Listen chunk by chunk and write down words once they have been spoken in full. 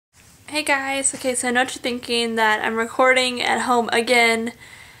Hey guys, okay, so I know what you're thinking, that I'm recording at home again,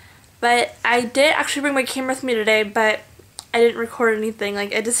 but I did actually bring my camera with me today, but I didn't record anything.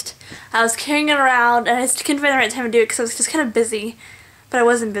 Like, I was carrying it around, and I just couldn't find the right time to do it because I was just kind of busy, but I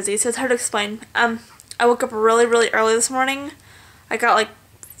wasn't busy, so it's hard to explain. I woke up really early this morning. I got like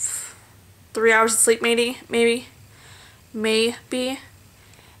 3 hours of sleep, maybe,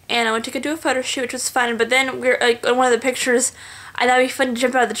 and I went to go do a photo shoot, which was fun, but then we're like, in one of the pictures, I thought it'd be fun to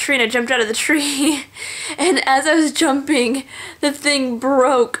jump out of the tree, and I jumped out of the tree, and as I was jumping, the thing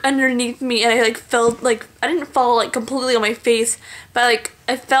broke underneath me, and I like fell, like, I didn't fall like completely on my face, but like,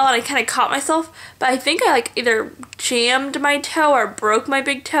 I fell and I kind of caught myself, but I think I like either jammed my toe or broke my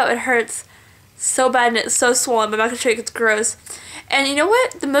big toe. It hurts so bad, and it's so swollen, but I'm not gonna show you, it's gross. And you know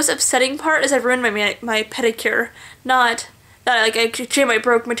what? The most upsetting part is I ruined my pedicure. Not that like I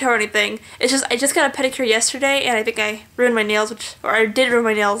broke my toe or anything. It's just I just got a pedicure yesterday, and I think I ruined my nails, or I did ruin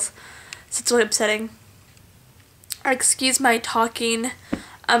my nails, so it's really upsetting. Excuse my talking.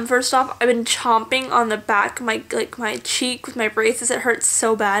 First off, I've been chomping on the back of my cheek with my braces. It hurts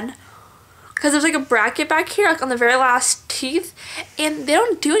so bad because there's like a bracket back here, like on the very last teeth, and they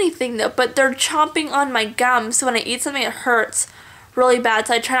don't do anything though, but they're chomping on my gum, so when I eat something it hurts really bad,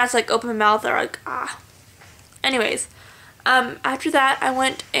 so I try not to like open my mouth or like Anyways, after that I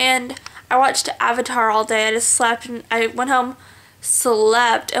went and I watched Avatar all day. I just slept, and I went home,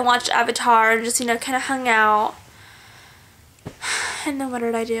 slept, and watched Avatar, and just, you know, kind of hung out. And then what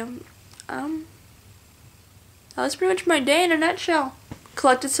did I do? That was pretty much my day in a nutshell.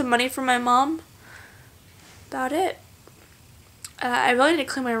 Collected some money from my mom. About it. I really need to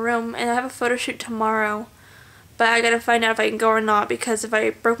clean my room, and I have a photo shoot tomorrow. But I gotta find out if I can go or not, because if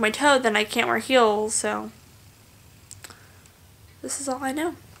I broke my toe, then I can't wear heels, so this is all I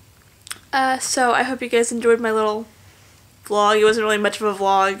know. So I hope you guys enjoyed my little vlog. It wasn't really much of a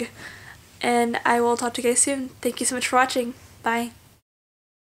vlog. And I will talk to you guys soon. Thank you so much for watching. Bye.